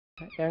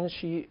And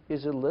she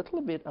is a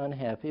little bit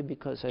unhappy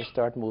because I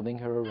start moving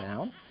her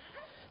around.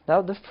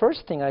 Now, the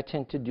first thing I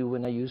tend to do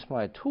when I use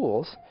my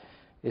tools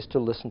is to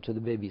listen to the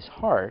baby's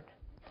heart.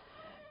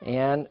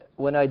 And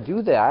when I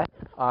do that,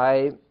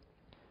 I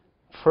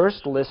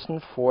first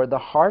listen for the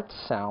heart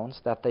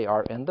sounds, that they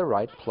are in the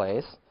right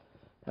place.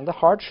 And the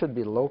heart should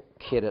be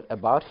located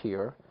about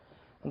here.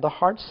 And the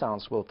heart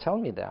sounds will tell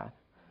me that.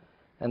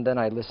 And then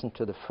I listen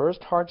to the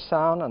first heart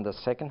sound and the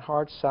second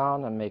heart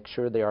sound and make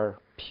sure they are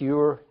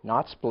pure,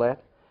 not split.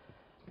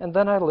 And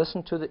then I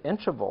listen to the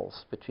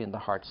intervals between the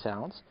heart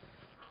sounds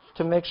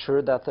to make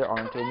sure that there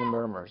aren't any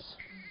murmurs.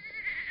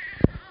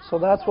 So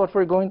that's what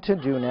we're going to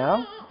do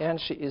now. And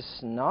she is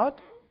not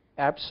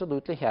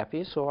absolutely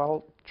happy, so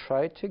I'll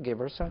try to give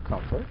her some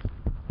comfort.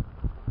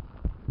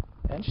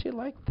 And she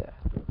liked that.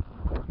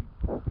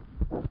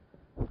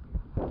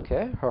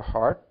 Okay, her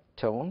heart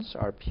tones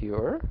are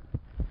pure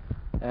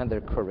and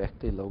they're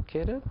correctly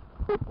located.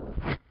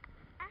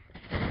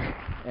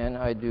 And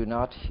I do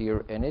not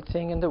hear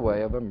anything in the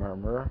way of a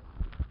murmur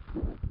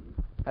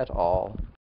at all.